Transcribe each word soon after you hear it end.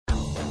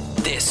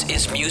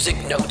is Music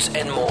Notes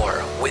and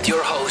More with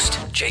your host,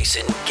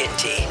 Jason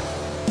Ginty.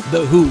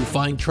 The Who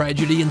find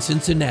tragedy in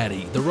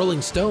Cincinnati. The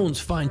Rolling Stones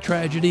find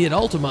tragedy at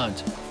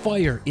Altamont.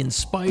 Fire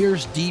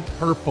inspires Deep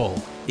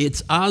Purple.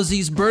 It's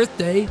Ozzy's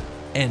birthday,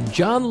 and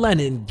John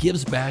Lennon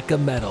gives back a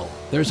medal.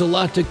 There's a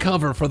lot to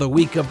cover for the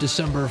week of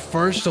December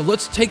 1st, so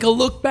let's take a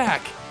look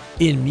back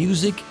in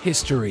music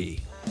history.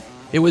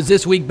 It was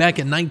this week back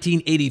in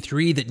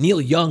 1983 that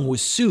Neil Young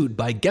was sued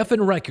by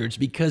Geffen Records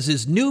because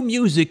his new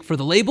music for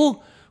the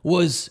label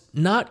was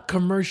not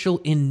commercial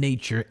in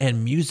nature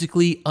and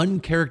musically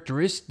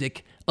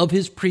uncharacteristic of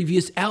his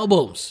previous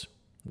albums.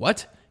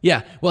 What?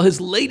 Yeah, well, his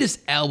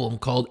latest album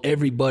called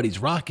Everybody's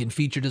Rockin'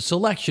 featured a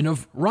selection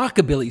of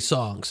rockabilly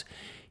songs.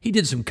 He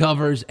did some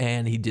covers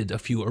and he did a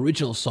few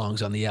original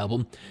songs on the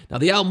album. Now,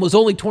 the album was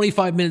only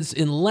 25 minutes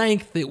in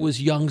length. It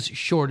was Young's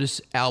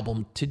shortest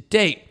album to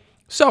date.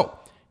 So,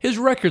 his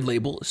record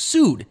label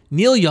sued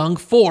Neil Young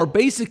for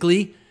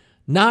basically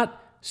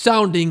not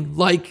sounding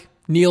like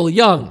Neil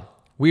Young.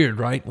 Weird,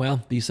 right?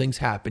 Well, these things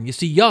happen. You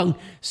see, Young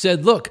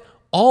said, look,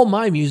 all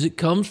my music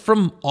comes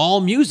from all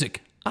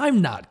music.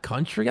 I'm not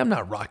country, I'm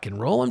not rock and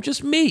roll, I'm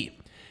just me.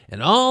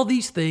 And all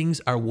these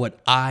things are what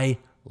I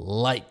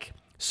like.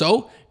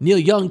 So, Neil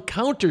Young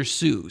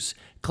countersues,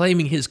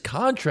 claiming his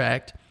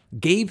contract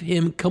gave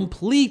him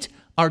complete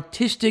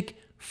artistic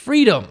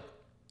freedom.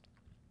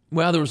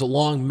 Well, there was a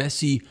long,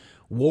 messy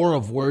war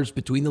of words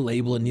between the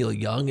label and Neil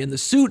Young, and the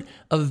suit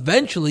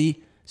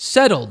eventually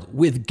settled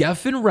with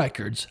Geffen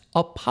Records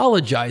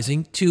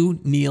apologizing to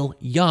Neil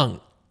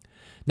Young.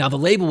 Now, the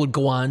label would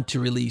go on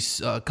to release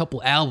a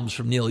couple albums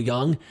from Neil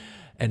Young,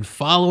 and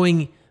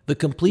following the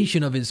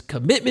completion of his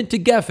commitment to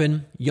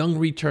Geffen, Young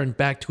returned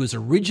back to his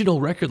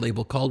original record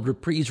label called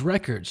Reprise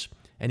Records,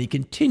 and he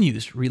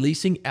continues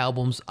releasing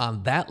albums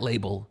on that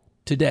label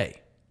today.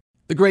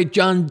 The great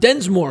John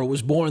Densmore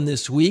was born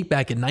this week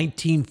back in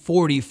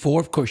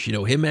 1944. Of course, you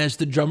know him as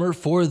the drummer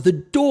for The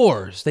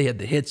Doors. They had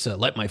the hits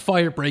Let My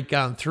Fire Break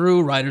On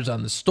Through, Riders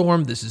on the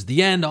Storm, This Is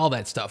the End, all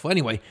that stuff. Well,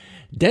 anyway,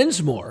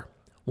 Densmore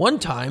one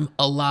time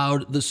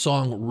allowed the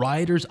song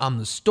Riders on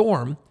the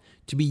Storm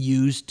to be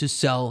used to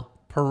sell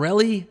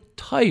Pirelli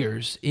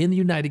tires in the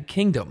United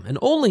Kingdom, and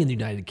only in the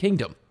United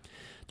Kingdom.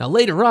 Now,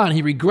 later on,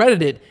 he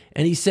regretted it,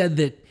 and he said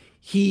that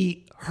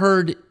he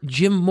heard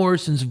Jim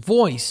Morrison's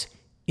voice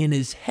in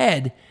his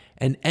head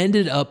and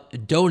ended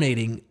up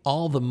donating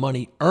all the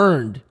money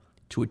earned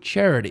to a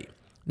charity.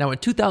 Now, in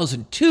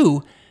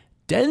 2002,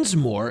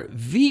 Densmore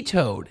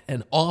vetoed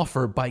an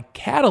offer by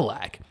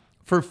Cadillac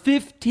for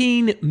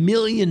 $15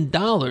 million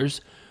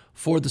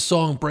for the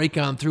song Break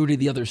On Through to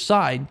the Other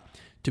Side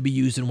to be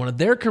used in one of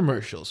their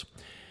commercials.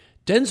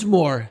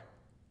 Densmore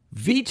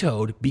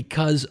vetoed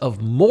because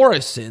of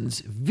Morrison's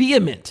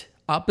vehement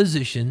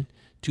opposition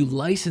to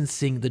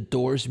licensing the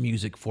Doors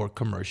music for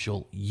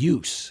commercial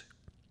use.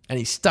 And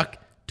he stuck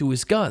to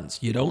his guns.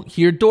 You don't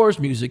hear Doors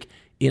music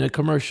in a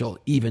commercial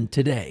even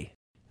today.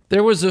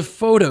 There was a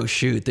photo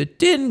shoot that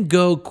didn't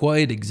go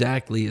quite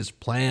exactly as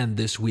planned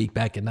this week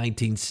back in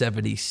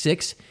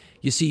 1976.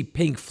 You see,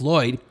 Pink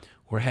Floyd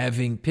were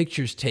having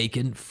pictures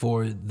taken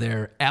for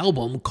their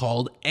album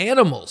called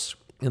Animals.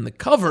 And the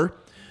cover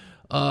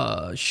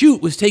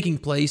shoot was taking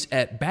place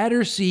at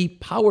Battersea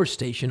Power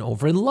Station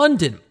over in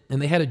London. And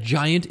they had a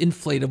giant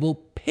inflatable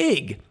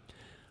pig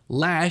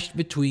lashed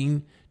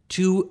between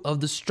two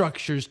of the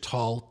structure's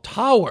tall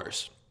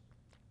towers.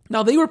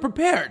 Now, they were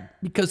prepared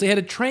because they had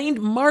a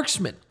trained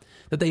marksman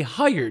that they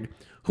hired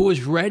who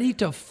was ready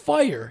to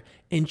fire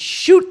and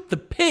shoot the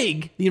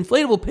pig, the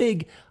inflatable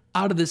pig,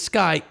 out of the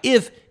sky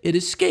if it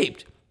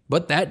escaped.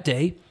 But that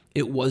day,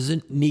 it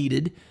wasn't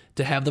needed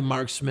to have the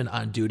marksman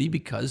on duty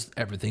because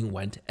everything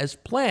went as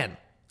planned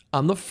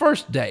on the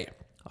first day.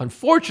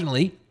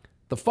 Unfortunately,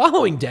 the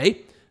following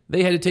day,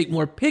 they had to take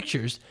more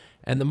pictures,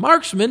 and the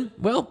marksman,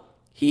 well,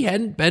 he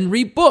hadn't been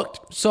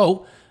rebooked.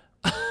 So,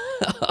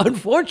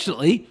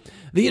 unfortunately,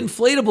 the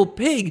inflatable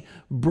pig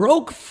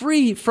broke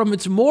free from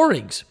its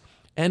moorings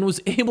and was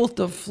able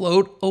to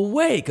float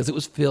away because it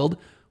was filled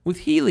with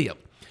helium.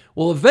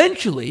 Well,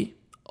 eventually,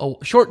 a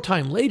short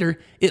time later,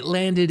 it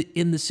landed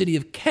in the city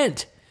of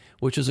Kent,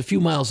 which was a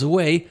few miles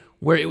away,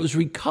 where it was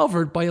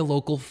recovered by a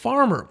local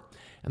farmer.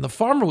 And the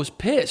farmer was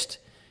pissed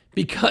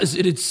because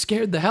it had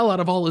scared the hell out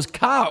of all his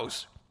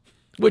cows,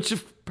 which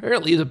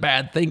apparently is a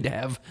bad thing to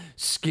have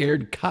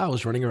scared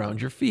cows running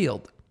around your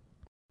field.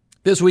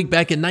 This week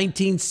back in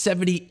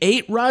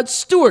 1978, Rod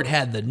Stewart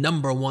had the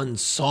number one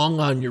song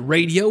on your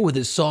radio with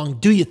his song,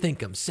 Do You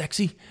Think I'm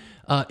Sexy?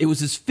 It was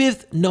his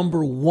fifth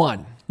number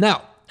one.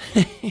 Now,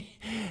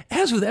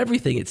 as with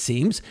everything, it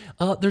seems,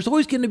 there's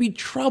always going to be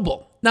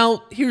trouble.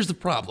 Now, here's the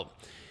problem.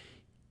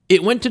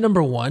 It went to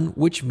number one,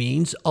 which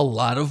means a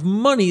lot of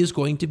money is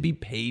going to be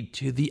paid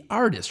to the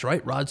artist,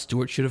 right? Rod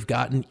Stewart should have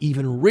gotten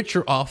even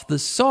richer off the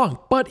song,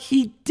 but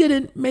he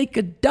didn't make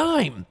a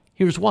dime.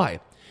 Here's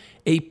why.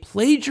 A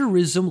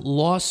plagiarism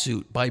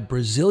lawsuit by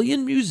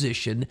Brazilian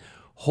musician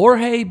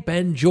Jorge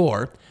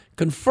Benjor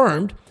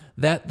confirmed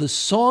that the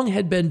song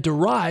had been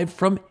derived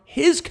from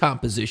his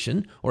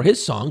composition or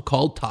his song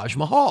called Taj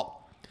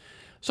Mahal.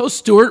 So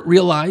Stewart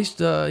realized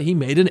he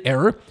made an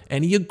error,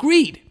 and he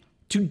agreed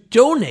to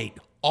donate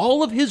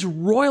all of his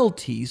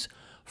royalties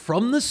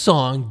from the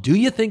song Do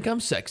You Think I'm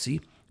Sexy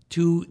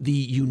to the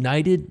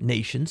United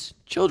Nations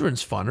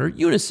Children's Fund, or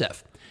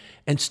UNICEF.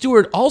 And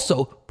Stewart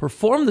also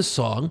performed the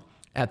song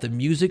at the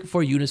Music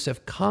for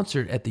UNICEF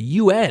concert at the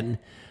UN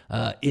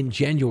in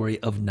January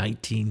of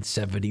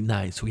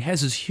 1979. So he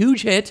has this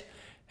huge hit,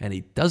 and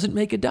he doesn't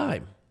make a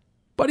dime.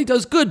 But he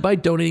does good by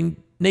donating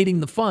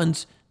the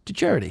funds to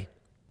charity.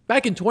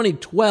 Back in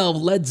 2012,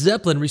 Led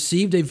Zeppelin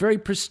received a very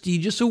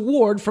prestigious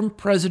award from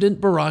President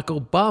Barack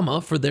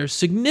Obama for their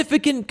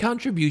significant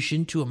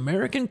contribution to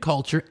American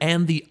culture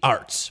and the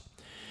arts.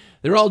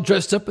 They're all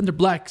dressed up in their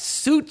black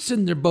suits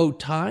and their bow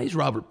ties.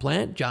 Robert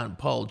Plant, John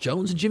Paul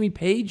Jones, and Jimmy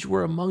Page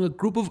were among a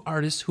group of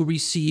artists who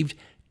received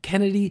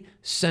Kennedy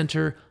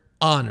Center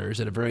honors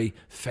at a very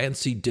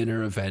fancy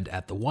dinner event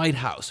at the White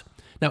House.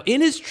 Now, in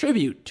his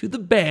tribute to the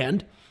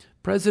band,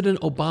 President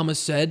Obama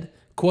said,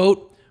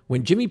 quote,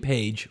 "When Jimmy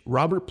Page,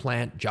 Robert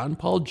Plant, John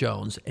Paul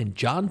Jones, and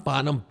John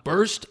Bonham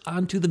burst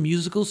onto the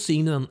musical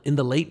scene in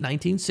the late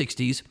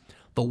 1960s,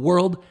 the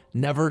world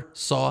never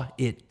saw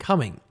it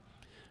coming."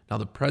 Now,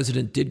 the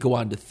president did go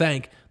on to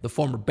thank the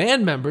former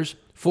band members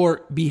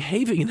for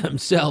behaving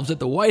themselves at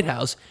the White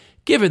House,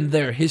 given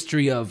their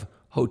history of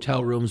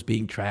hotel rooms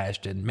being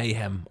trashed and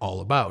mayhem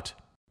all about.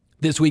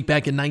 This week,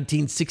 back in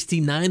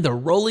 1969, the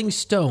Rolling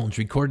Stones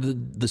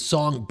recorded the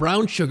song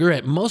Brown Sugar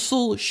at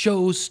Muscle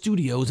Shoals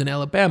Studios in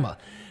Alabama.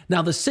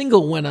 Now, the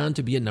single went on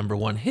to be a number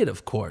one hit,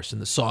 of course,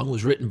 and the song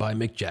was written by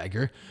Mick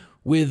Jagger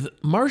with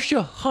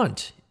Marcia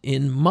Hunt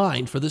in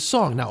mind for the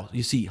song. Now,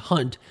 you see,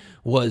 Hunt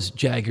was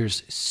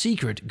Jagger's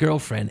secret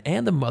girlfriend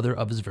and the mother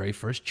of his very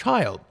first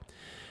child.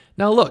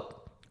 Now,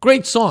 look,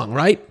 great song,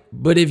 right?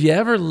 But have you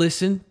ever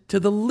listened to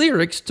the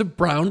lyrics to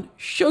Brown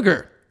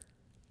Sugar?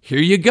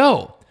 Here you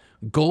go.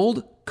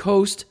 Gold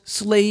Coast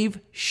slave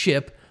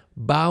ship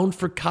bound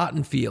for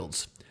cotton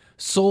fields,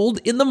 sold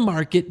in the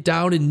market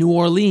down in New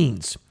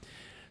Orleans.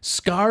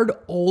 Scarred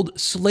old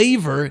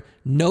slaver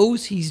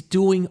knows he's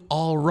doing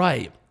all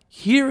right.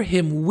 Hear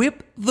him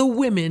whip the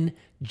women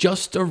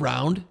just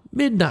around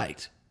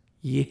midnight.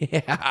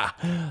 Yeah,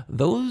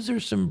 those are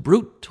some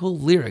brutal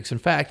lyrics. In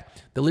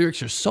fact, the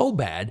lyrics are so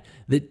bad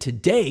that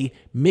today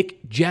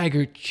Mick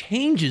Jagger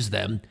changes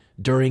them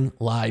during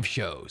live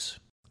shows.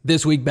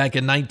 This week, back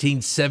in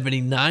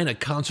 1979, a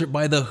concert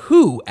by The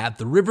Who at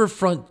the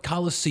Riverfront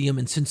Coliseum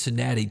in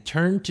Cincinnati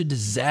turned to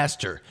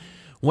disaster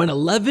when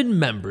 11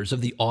 members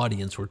of the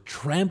audience were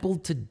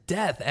trampled to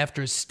death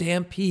after a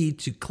stampede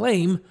to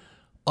claim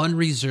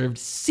unreserved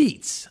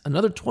seats.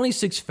 Another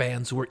 26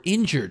 fans were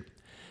injured.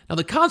 Now,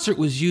 the concert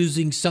was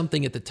using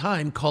something at the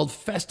time called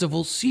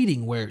festival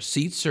seating, where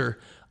seats are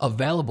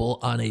available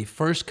on a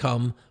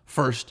first-come,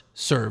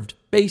 first-served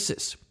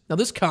basis. Now,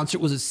 this concert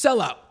was a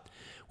sellout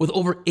with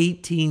over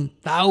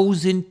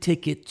 18,000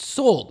 tickets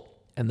sold,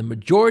 and the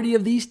majority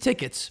of these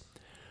tickets,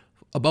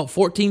 about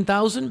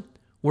 14,000,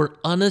 were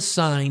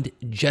unassigned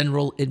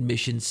general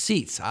admission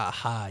seats.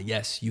 Aha,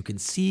 yes, you can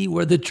see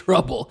where the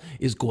trouble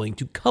is going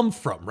to come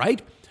from,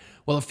 right?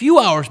 Well, a few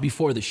hours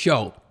before the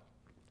show,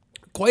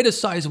 quite a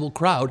sizable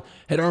crowd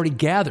had already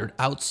gathered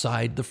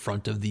outside the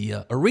front of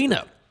the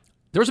arena.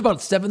 There was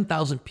about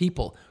 7,000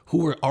 people who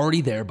were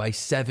already there by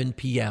 7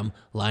 p.m.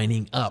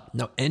 lining up.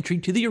 Now, entry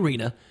to the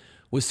arena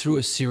was through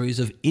a series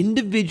of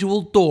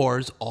individual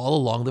doors all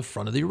along the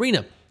front of the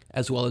arena,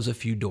 as well as a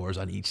few doors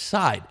on each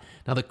side.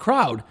 Now, the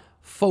crowd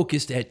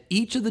focused at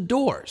each of the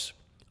doors.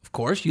 Of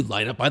course, you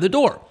line up by the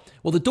door.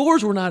 Well, the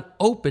doors were not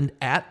opened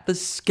at the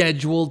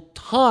scheduled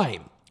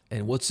time.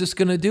 And what's this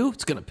going to do?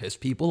 It's going to piss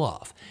people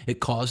off. It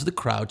caused the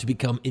crowd to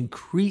become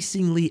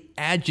increasingly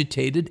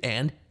agitated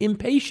and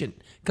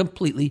impatient.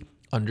 Completely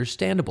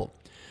understandable.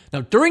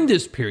 Now, during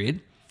this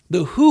period,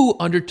 The Who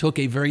undertook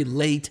a very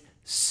late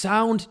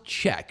sound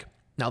check.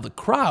 Now, the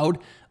crowd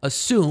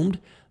assumed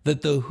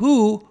that The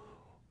Who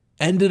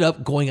ended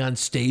up going on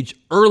stage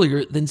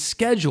earlier than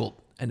scheduled.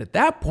 And at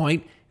that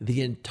point,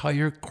 the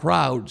entire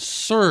crowd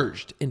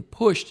surged and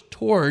pushed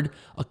toward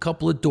a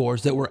couple of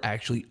doors that were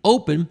actually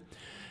open.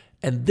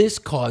 And this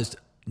caused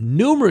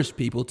numerous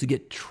people to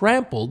get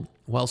trampled,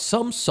 while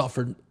some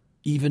suffered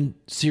even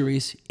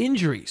serious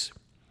injuries.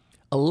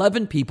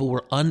 11 people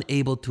were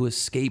unable to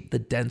escape the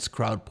dense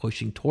crowd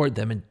pushing toward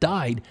them and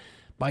died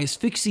by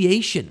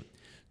asphyxiation.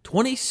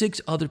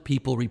 26 other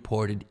people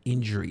reported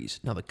injuries.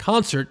 Now, the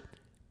concert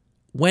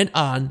went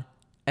on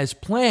as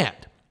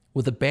planned,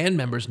 with the band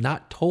members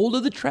not told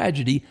of the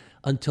tragedy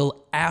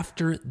until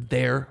after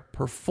their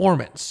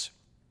performance.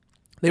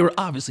 They were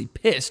obviously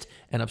pissed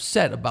and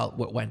upset about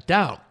what went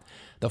down.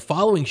 The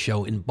following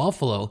show in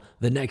Buffalo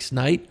the next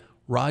night,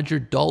 Roger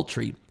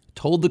Daltrey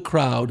told the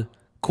crowd,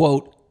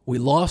 quote, "We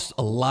lost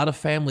a lot of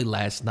family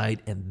last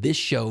night, and this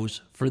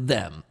show's for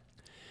them."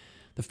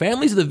 The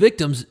families of the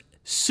victims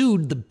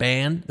sued the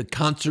band, the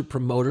concert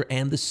promoter,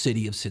 and the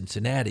city of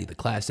Cincinnati. The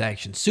class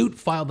action suit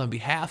filed on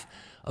behalf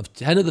of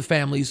 10 of the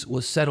families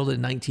was settled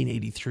in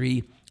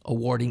 1983,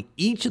 awarding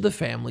each of the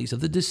families of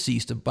the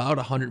deceased about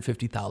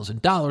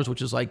 $150,000,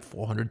 which is like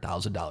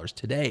 $400,000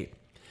 today.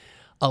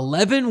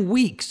 11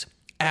 weeks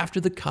after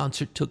the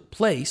concert took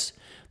place,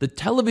 the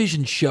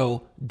television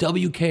show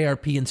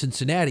WKRP in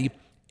Cincinnati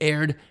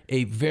aired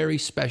a very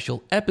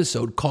special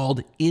episode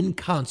called In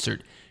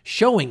Concert,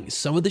 showing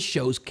some of the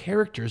show's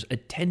characters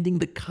attending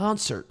the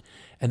concert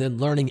and then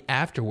learning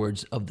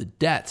afterwards of the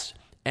deaths.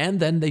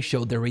 And then they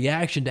showed their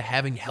reaction to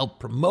having helped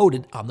promote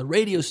it on the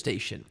radio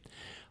station.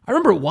 I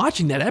remember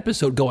watching that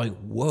episode going,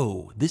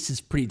 whoa, this is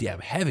pretty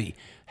damn heavy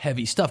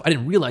stuff. I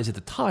didn't realize at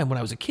the time when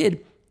I was a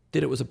kid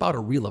that it was about a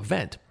real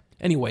event.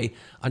 Anyway,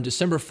 on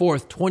December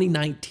 4th,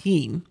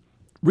 2019,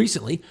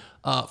 recently,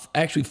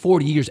 actually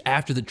 40 years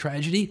after the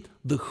tragedy,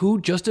 The Who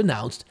just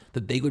announced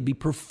that they would be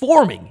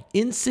performing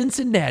in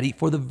Cincinnati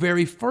for the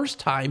very first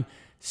time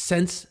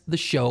since the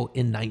show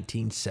in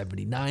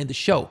 1979. The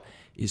show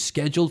is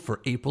scheduled for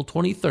April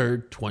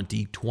 23rd,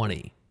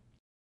 2020.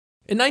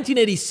 In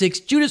 1986,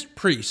 Judas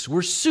Priest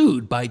were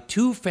sued by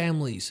two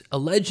families,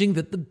 alleging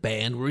that the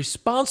band were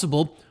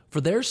responsible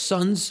for their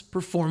sons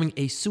performing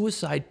a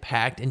suicide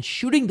pact and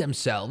shooting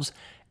themselves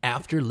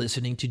after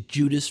listening to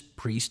Judas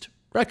Priest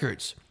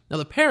records. Now,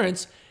 the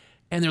parents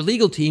and their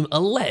legal team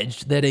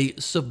alleged that a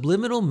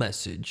subliminal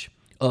message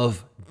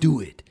of do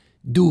it,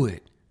 do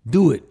it,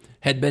 do it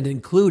had been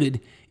included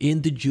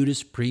in the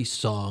Judas Priest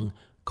song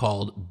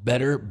called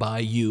Better By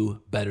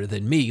You, Better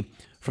Than Me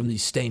from the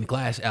Stained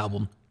Glass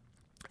album,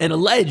 and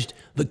alleged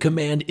the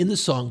command in the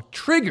song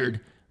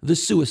triggered the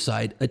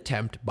suicide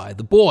attempt by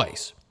the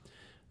boys.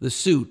 The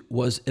suit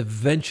was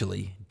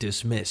eventually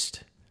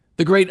dismissed.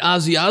 The great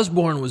Ozzy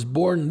Osbourne was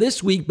born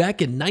this week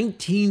back in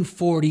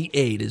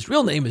 1948. His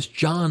real name is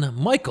John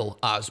Michael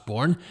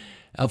Osbourne.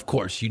 Of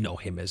course, you know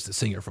him as the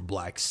singer for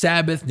Black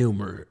Sabbath,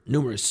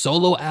 numerous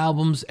solo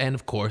albums, and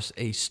of course,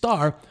 a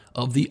star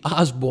of the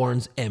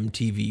Osbournes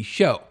MTV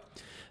show.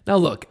 Now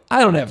look,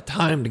 I don't have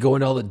time to go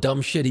into all the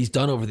dumb shit he's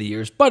done over the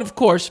years, but of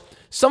course,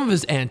 some of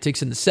his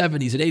antics in the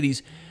 70s and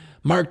 80s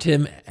marked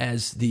him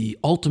as the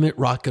ultimate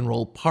rock and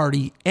roll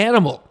party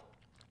animal.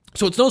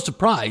 So it's no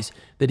surprise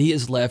that he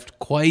has left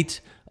quite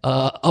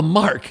a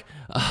mark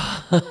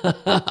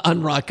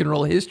on rock and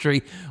roll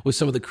history with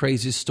some of the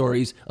craziest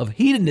stories of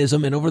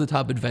hedonism and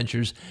over-the-top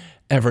adventures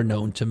ever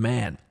known to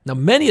man. Now,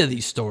 many of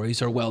these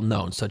stories are well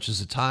known, such as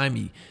the time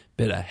he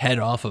bit a head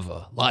off of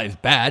a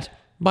live bat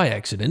by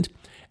accident.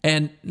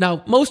 And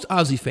now, most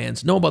Ozzy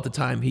fans know about the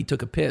time he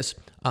took a piss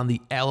on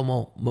the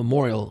Alamo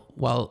Memorial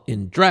while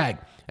in drag,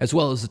 as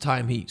well as the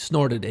time he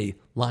snorted a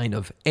line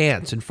of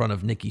ants in front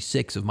of Nikki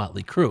Sixx of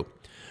Motley Crue.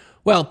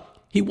 Well,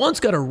 he once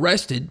got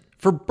arrested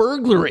for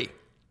burglary.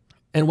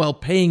 And while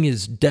paying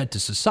his debt to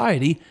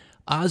society,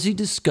 Ozzy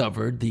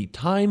discovered the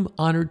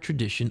time-honored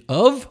tradition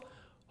of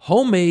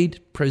homemade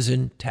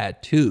prison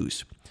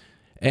tattoos.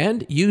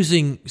 And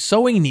using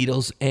sewing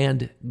needles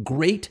and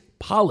great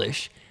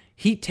polish,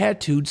 he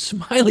tattooed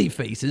smiley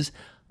faces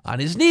on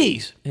his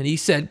knees. And he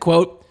said,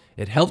 quote,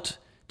 "It helped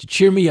to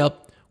cheer me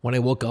up when I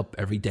woke up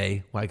every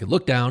day, when I could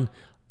look down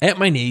at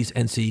my knees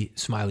and see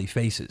smiley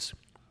faces."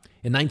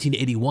 In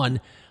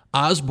 1981,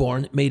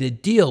 Osbourne made a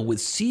deal with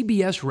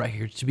CBS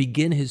Records to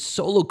begin his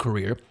solo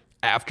career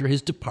after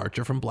his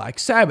departure from Black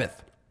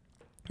Sabbath.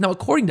 Now,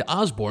 according to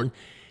Osbourne,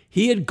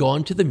 he had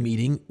gone to the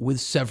meeting with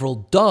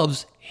several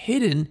doves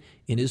hidden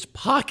in his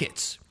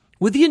pockets,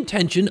 with the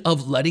intention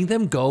of letting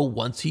them go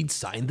once he'd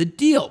signed the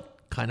deal.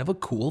 Kind of a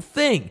cool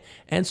thing,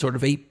 and sort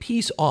of a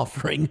peace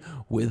offering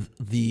with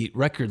the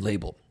record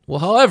label. Well,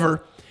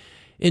 however,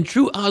 in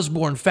true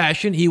Osbourne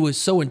fashion, he was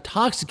so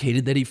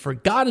intoxicated that he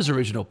forgot his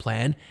original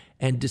plan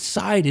and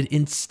decided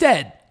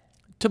instead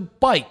to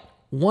bite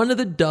one of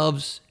the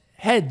doves'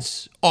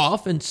 heads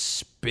off and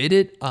spit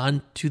it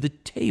onto the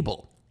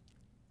table.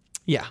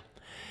 Yeah,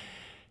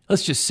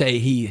 let's just say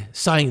he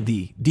signed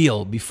the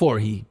deal before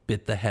he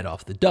bit the head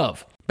off the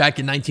dove. Back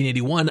in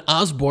 1981,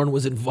 Osbourne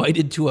was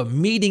invited to a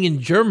meeting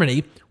in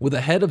Germany with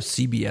the head of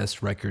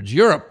CBS Records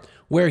Europe,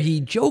 where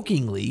he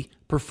jokingly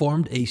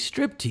performed a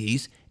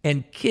striptease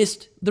and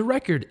kissed the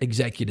record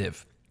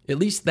executive. At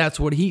least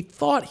that's what he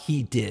thought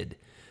he did.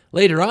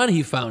 Later on,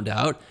 he found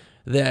out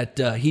that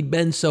he'd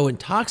been so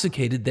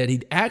intoxicated that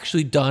he'd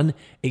actually done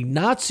a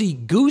Nazi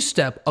goose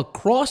step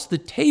across the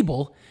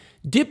table,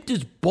 dipped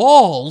his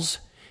balls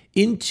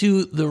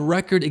into the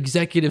record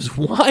executive's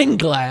wine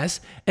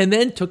glass, and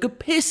then took a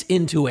piss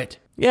into it.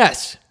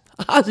 Yes,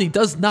 Ozzy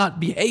does not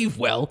behave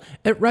well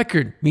at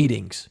record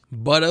meetings.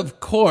 But of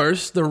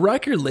course, the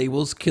record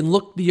labels can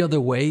look the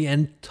other way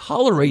and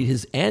tolerate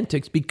his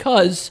antics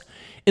because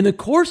in the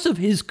course of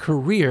his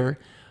career,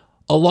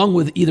 along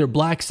with either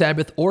Black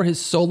Sabbath or his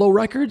solo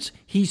records,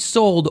 he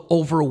sold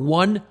over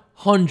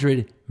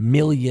 100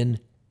 million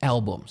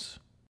albums.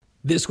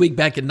 This week,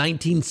 back in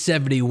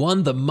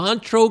 1971, the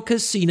Montreux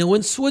Casino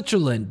in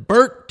Switzerland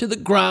burnt to the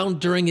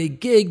ground during a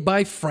gig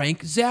by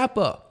Frank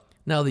Zappa.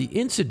 Now, the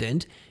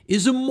incident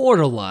is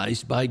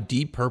immortalized by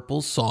Deep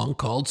Purple's song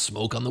called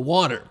Smoke on the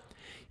Water.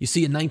 You see,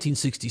 in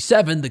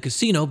 1967, the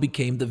casino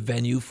became the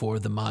venue for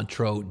the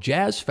Montreux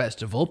Jazz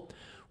Festival,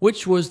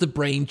 which was the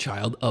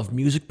brainchild of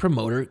music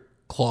promoter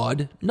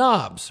Claude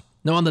Nobbs.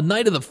 Now, on the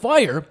night of the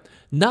fire,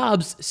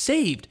 Nobbs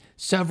saved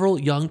several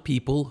young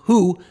people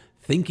who,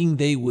 thinking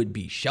they would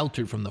be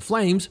sheltered from the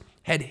flames,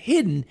 had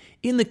hidden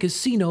in the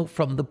casino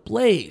from the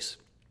blaze.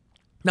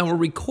 Now, a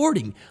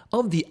recording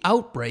of the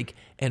outbreak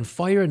and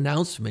fire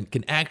announcement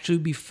can actually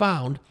be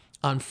found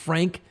on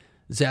Frank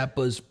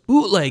Zappa's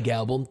bootleg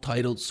album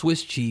titled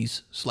Swiss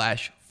Cheese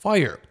 /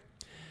 Fire.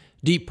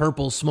 Deep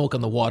Purple's Smoke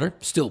on the Water,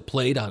 still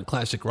played on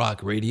classic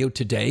rock radio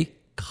today,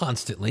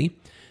 constantly.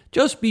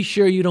 Just be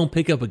sure you don't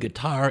pick up a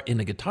guitar in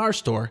a guitar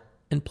store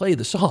and play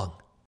the song.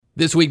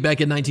 This week back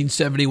in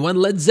 1971,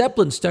 Led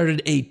Zeppelin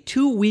started a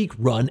 2-week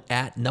run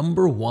at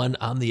number 1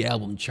 on the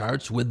album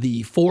charts with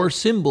the Four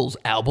Symbols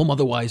album,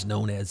 otherwise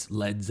known as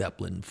Led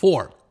Zeppelin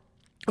 4.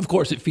 Of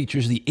course, it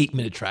features the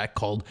 8-minute track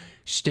called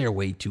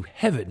Stairway to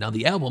Heaven. Now,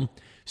 the album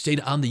stayed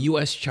on the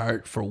U.S.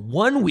 chart for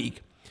 1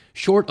 week,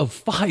 short of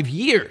 5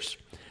 years,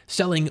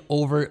 selling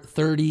over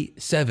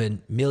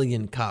 37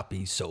 million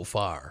copies so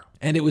far.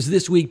 And it was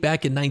this week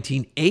back in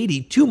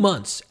 1980, 2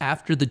 months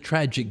after the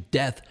tragic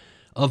death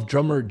of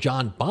drummer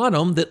John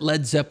Bonham, that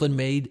Led Zeppelin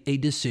made a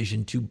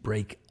decision to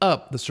break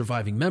up. The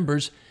surviving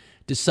members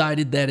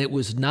decided that it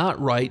was not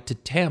right to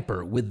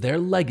tamper with their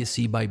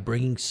legacy by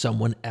bringing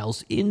someone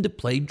else in to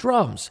play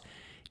drums.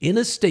 In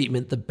a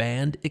statement, the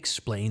band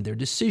explained their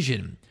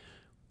decision.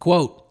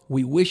 Quote,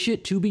 "We wish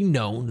it to be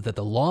known that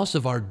the loss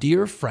of our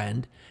dear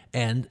friend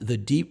and the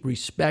deep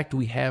respect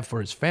we have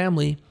for his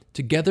family,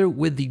 together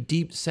with the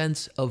deep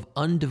sense of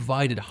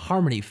undivided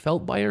harmony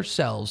felt by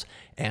ourselves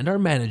and our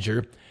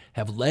manager,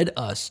 have led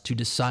us to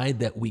decide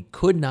that we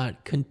could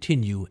not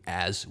continue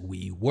as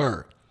we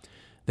were."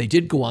 They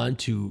did go on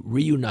to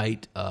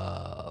reunite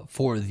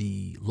for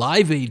the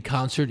Live Aid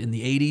concert in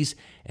the 80s,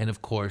 and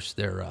of course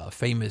their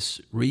famous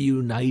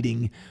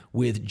reuniting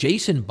with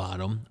Jason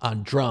Bonham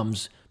on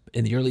drums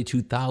in the early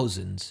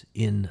 2000s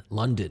in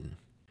London.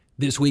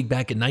 This week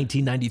back in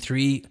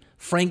 1993,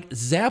 Frank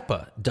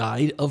Zappa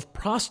died of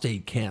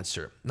prostate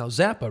cancer. Now,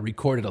 Zappa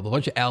recorded a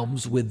bunch of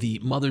albums with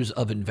the Mothers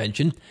of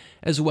Invention,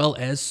 as well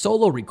as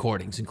solo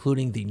recordings,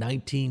 including the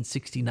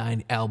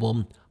 1969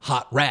 album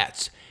Hot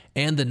Rats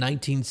and the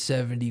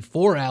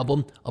 1974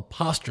 album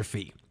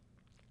Apostrophe.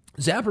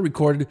 Zappa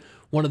recorded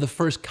one of the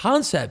first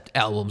concept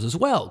albums as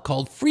well,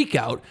 called Freak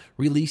Out,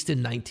 released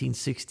in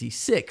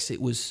 1966. It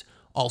was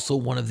also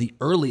one of the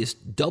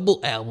earliest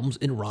double albums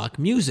in rock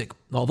music,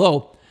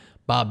 although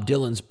Bob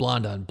Dylan's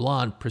Blonde on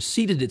Blonde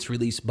preceded its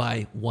release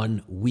by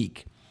 1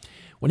 week.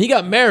 When he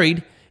got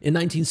married in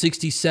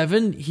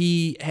 1967,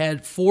 he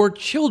had 4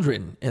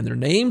 children, and their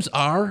names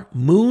are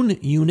Moon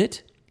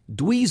Unit,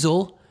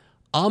 Dweezil,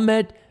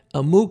 Ahmet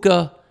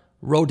Amuka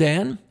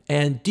Rodan,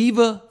 and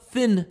Diva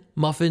Thin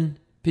Muffin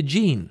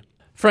Pidgin.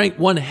 Frank,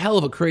 one hell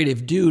of a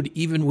creative dude,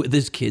 even with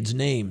his kids'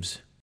 names.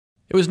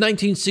 It was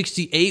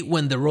 1968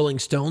 when the Rolling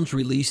Stones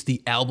released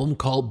the album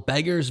called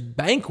Beggar's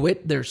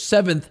Banquet, their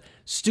 7th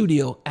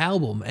studio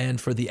album. And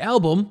for the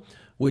album,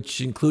 which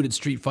included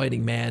Street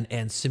Fighting Man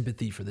and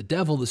Sympathy for the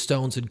Devil, the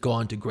Stones had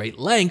gone to great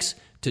lengths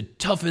to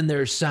toughen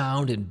their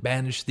sound and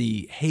banish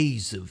the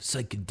haze of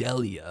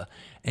psychedelia.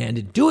 And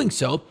in doing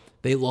so,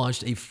 they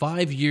launched a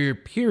 5-year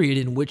period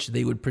in which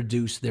they would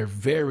produce their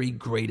very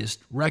greatest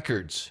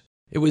records.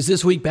 It was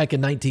this week back in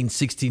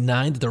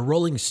 1969 that the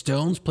Rolling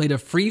Stones played a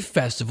free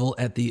festival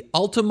at the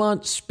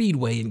Altamont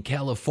Speedway in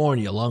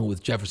California, along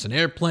with Jefferson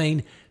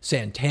Airplane,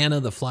 Santana,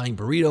 the Flying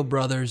Burrito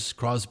Brothers,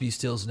 Crosby,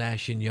 Stills,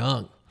 Nash &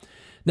 Young.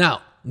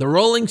 Now, the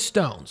Rolling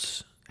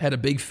Stones had a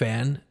big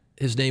fan.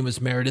 His name was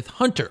Meredith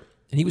Hunter,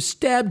 and he was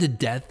stabbed to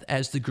death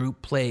as the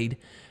group played,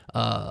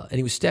 and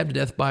he was stabbed to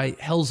death by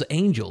Hells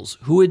Angels,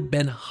 who had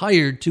been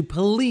hired to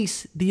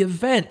police the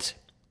event.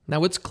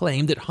 Now, it's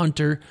claimed that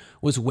Hunter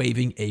was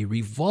waving a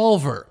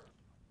revolver,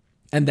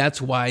 and that's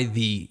why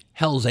the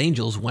Hells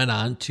Angels went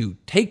on to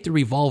take the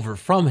revolver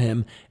from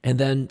him and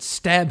then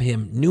stab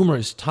him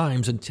numerous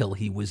times until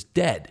he was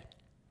dead.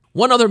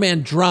 1 other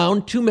man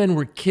drowned, 2 men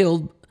were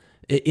killed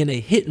in a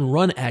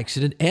hit-and-run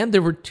accident, and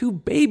there were 2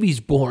 babies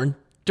born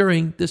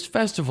during this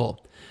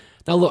festival.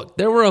 Now, look,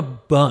 there were a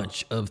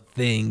bunch of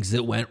things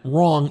that went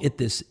wrong at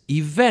this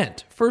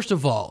event. First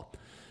of all,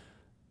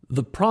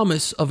 the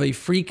promise of a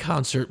free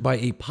concert by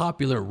a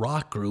popular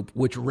rock group,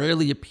 which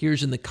rarely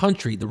appears in the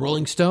country, the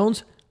Rolling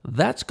Stones,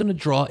 that's going to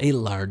draw a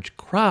large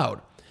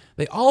crowd.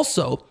 They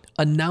also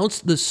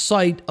announced the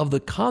site of the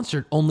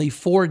concert only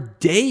 4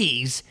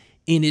 days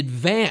in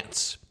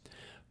advance.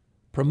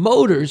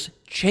 Promoters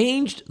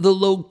changed the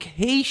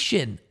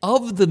location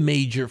of the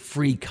major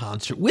free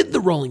concert with the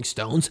Rolling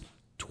Stones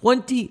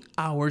 20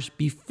 hours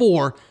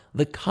before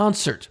the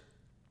concert.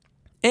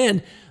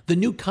 And the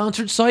new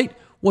concert site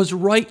was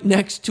right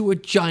next to a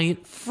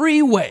giant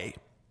freeway.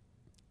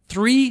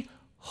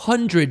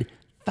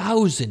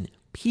 300,000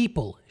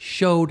 people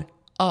showed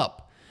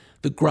up.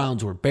 The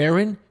grounds were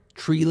barren,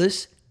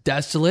 treeless,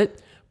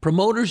 desolate.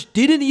 Promoters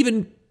didn't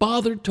even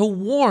bother to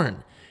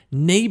warn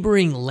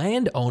neighboring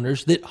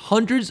landowners that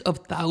hundreds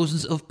of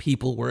thousands of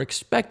people were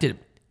expected.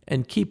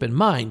 And keep in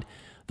mind,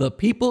 the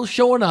people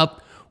showing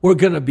up were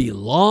going to be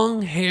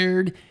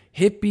long-haired,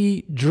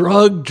 hippie,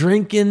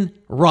 drug-drinking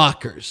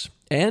rockers.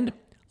 And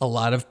A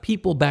lot of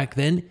people back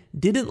then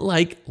didn't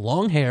like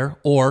long hair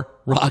or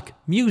rock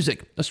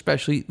music,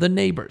 especially the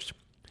neighbors.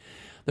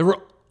 There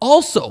were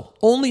also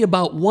only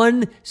about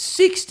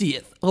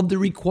 1/60th of the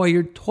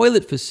required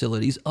toilet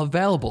facilities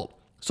available.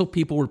 So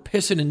people were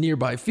pissing in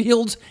nearby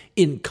fields,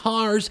 in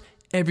cars,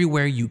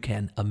 everywhere you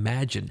can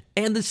imagine.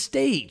 And the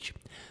stage,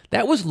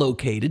 that was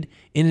located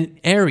in an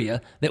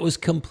area that was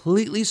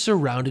completely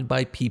surrounded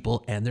by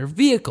people and their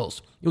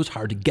vehicles. It was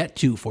hard to get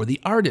to for the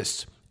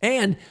artists.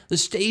 And the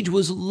stage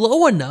was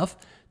low enough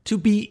to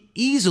be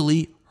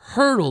easily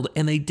hurdled,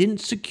 and they didn't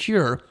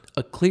secure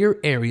a clear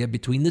area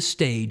between the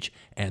stage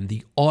and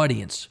the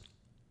audience.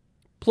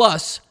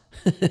 Plus,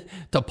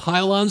 to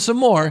pile on some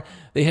more,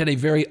 they had a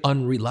very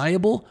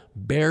unreliable,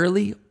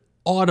 barely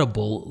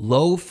audible,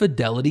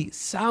 low-fidelity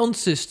sound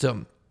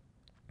system.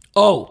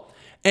 Oh,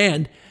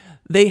 and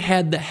they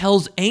had the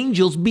Hells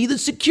Angels be the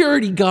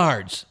security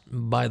guards.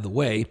 By the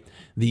way,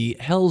 the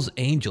Hells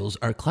Angels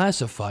are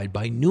classified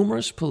by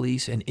numerous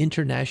police and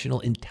international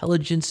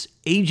intelligence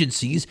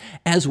agencies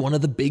as one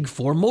of the big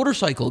four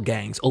motorcycle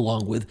gangs,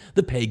 along with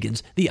the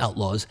Pagans, the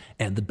Outlaws,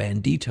 and the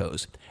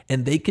Banditos.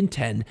 And they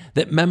contend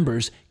that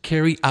members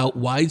carry out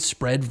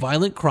widespread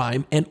violent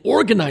crime and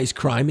organized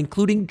crime,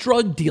 including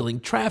drug dealing,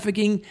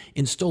 trafficking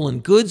in stolen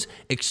goods,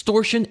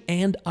 extortion,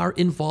 and are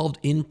involved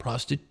in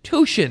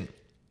prostitution.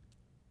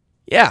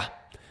 Yeah,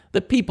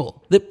 the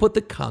people that put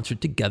the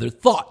concert together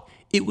thought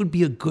it would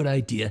be a good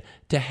idea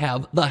to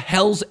have the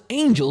Hells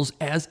Angels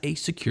as a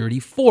security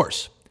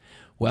force.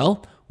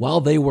 Well,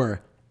 while they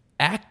were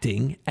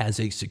acting as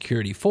a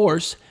security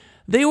force,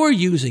 they were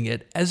using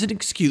it as an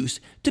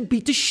excuse to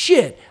beat the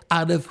shit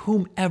out of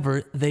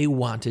whomever they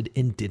wanted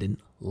and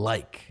didn't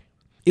like.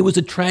 It was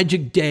a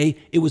tragic day.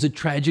 It was a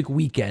tragic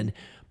weekend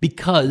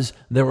because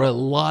there were a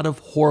lot of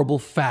horrible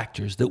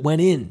factors that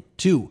went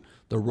into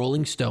the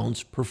Rolling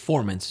Stones'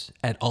 performance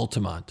at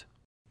Altamont.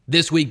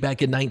 This week,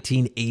 back in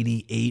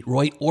 1988,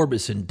 Roy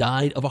Orbison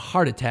died of a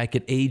heart attack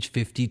at age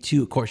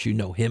 52. Of course, you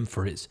know him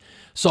for his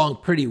song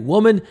Pretty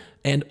Woman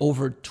and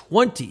over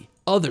 20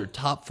 other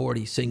top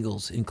 40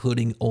 singles,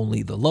 including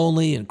Only the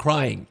Lonely and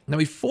Crying. Now,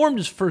 he formed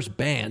his first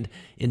band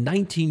in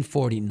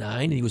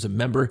 1949, and he was a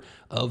member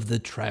of the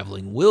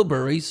Traveling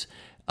Wilburys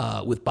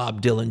with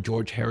Bob Dylan,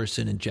 George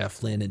Harrison, and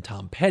Jeff Lynne, and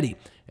Tom Petty.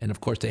 And,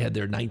 of course, they had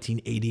their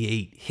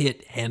 1988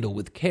 hit, Handle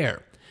with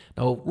Care.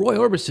 Now, Roy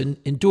Orbison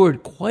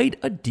endured quite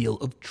a deal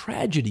of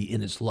tragedy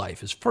in his life.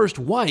 His first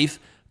wife,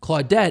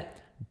 Claudette,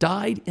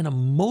 died in a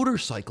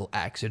motorcycle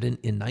accident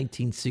in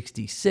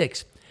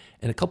 1966.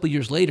 And a couple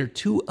years later,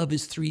 2 of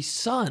his 3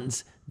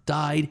 sons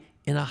died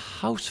in a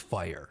house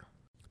fire.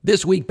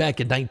 This week, back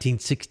in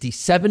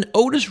 1967,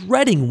 Otis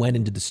Redding went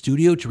into the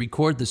studio to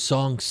record the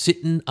song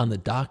Sittin' on the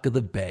Dock of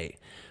the Bay.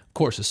 Of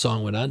course, the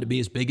song went on to be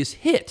his biggest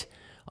hit.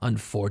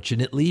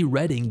 Unfortunately,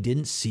 Redding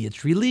didn't see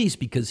its release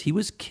because he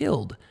was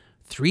killed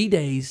 3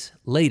 days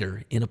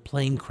later in a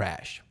plane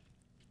crash.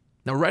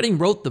 Now, Redding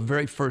wrote the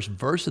very first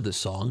verse of the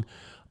song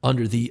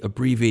under the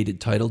abbreviated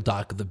title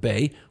Dock of the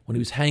Bay when he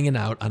was hanging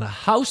out on a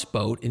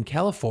houseboat in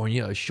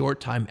California a short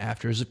time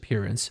after his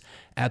appearance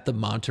at the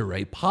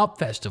Monterey Pop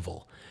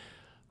Festival.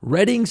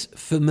 Redding's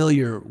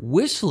familiar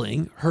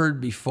whistling,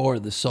 heard before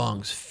the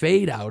song's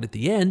fade out at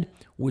the end,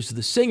 was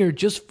the singer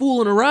just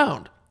fooling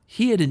around.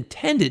 He had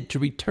intended to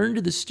return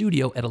to the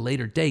studio at a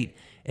later date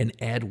and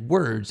add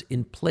words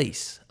in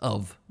place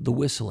of the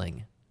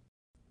whistling.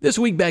 This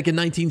week back in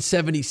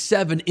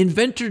 1977,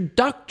 inventor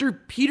Dr.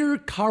 Peter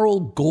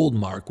Carl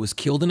Goldmark was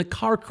killed in a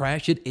car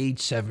crash at age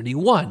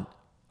 71.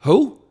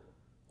 Who?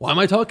 Why am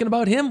I talking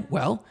about him?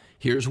 Well,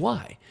 here's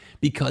why.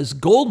 Because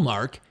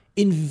Goldmark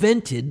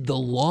invented the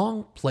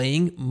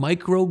long-playing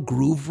micro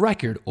groove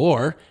record,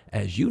 or,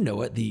 as you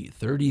know it, the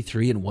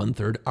 33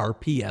 1/3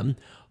 RPM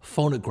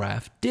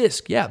phonograph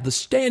disc. Yeah, the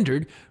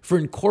standard for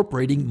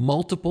incorporating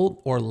multiple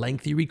or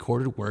lengthy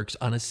recorded works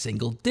on a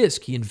single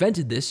disc. He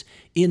invented this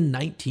in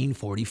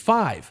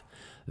 1945.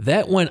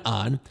 That went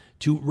on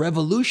to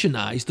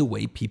revolutionize the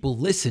way people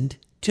listened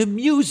to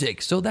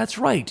music. So that's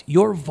right,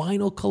 your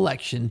vinyl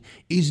collection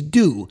is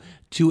due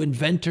to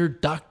inventor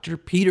Dr.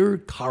 Peter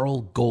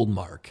Carl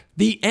Goldmark.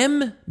 The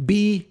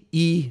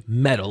MBE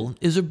Medal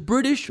is a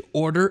British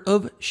order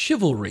of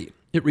chivalry.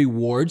 It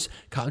rewards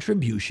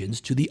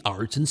contributions to the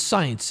arts and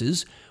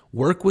sciences,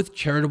 work with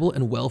charitable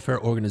and welfare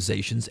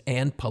organizations,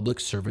 and public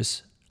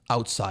service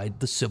outside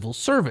the civil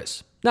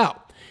service.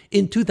 Now,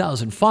 in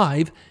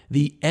 2005,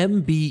 the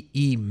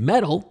MBE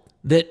Medal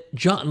that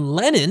John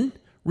Lennon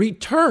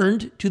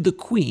returned to the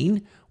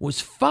Queen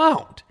was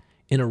found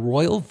in a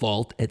royal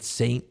vault at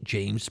St.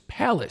 James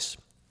Palace.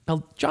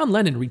 Now, John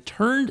Lennon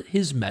returned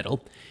his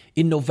medal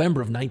in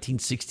November of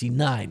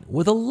 1969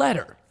 with a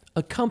letter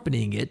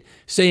accompanying it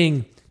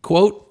saying,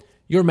 quote,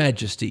 "Your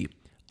Majesty,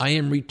 I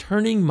am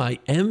returning my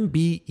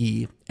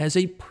MBE as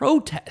a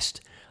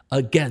protest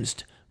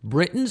against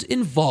Britain's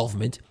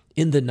involvement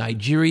in the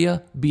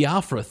Nigeria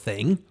Biafra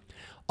thing,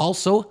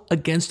 also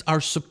against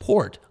our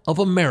support of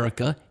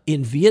America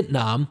in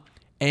Vietnam,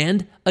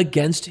 and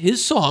against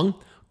his song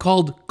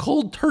called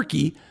Cold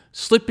Turkey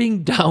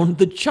slipping down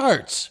the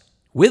charts.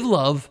 With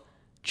love,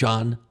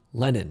 John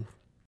Lennon.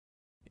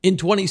 In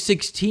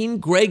 2016,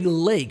 Greg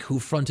Lake, who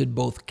fronted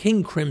both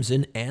King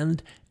Crimson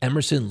and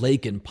Emerson,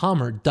 Lake and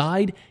Palmer,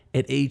 died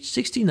at age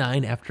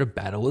 69 after a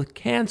battle with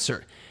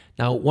cancer.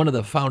 Now, one of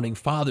the founding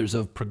fathers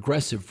of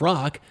progressive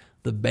rock,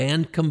 the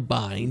band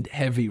combined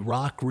heavy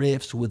rock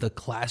riffs with a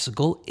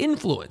classical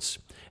influence.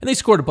 And they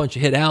scored a bunch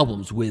of hit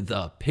albums with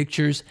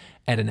Pictures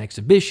at an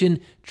Exhibition,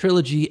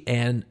 Trilogy,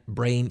 and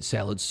Brain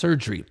Salad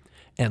Surgery.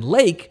 And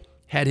Lake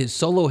had his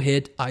solo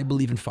hit, I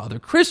Believe in Father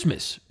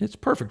Christmas. It's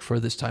perfect for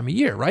this time of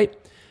year, right?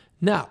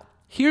 Now,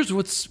 here's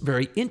what's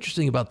very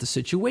interesting about the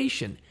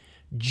situation.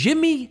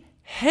 Jimi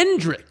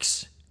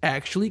Hendrix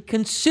actually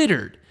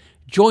considered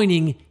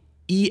joining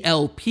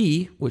ELP,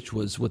 which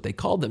was what they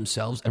called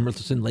themselves,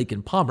 Emerson, Lake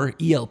and Palmer,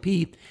 ELP,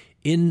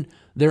 in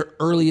their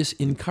earliest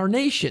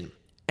incarnation.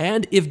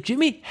 And if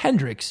Jimi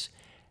Hendrix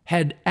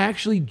had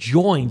actually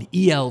joined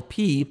ELP,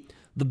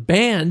 the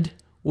band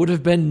would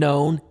have been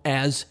known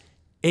as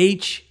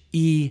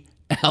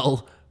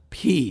HELP,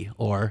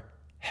 or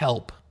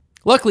Help.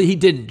 Luckily, he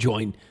didn't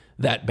join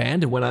that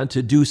band and went on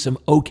to do some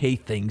okay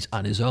things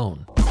on his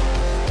own.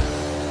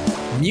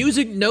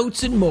 Music,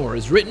 Notes, and More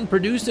is written,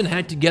 produced, and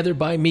hacked together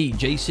by me,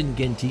 Jason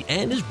Ginty,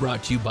 and is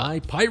brought to you by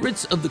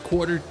Pirates of the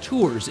Quarter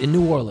Tours in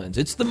New Orleans.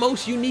 It's the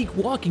most unique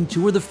walking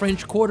tour of the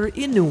French Quarter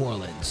in New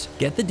Orleans.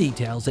 Get the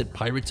details at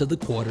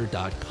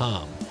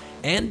piratesofthequarter.com.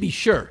 And be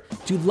sure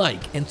to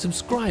like and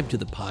subscribe to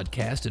the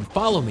podcast and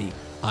follow me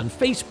on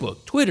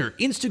Facebook, Twitter,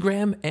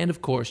 Instagram, and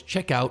of course,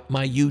 check out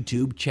my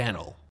YouTube channel.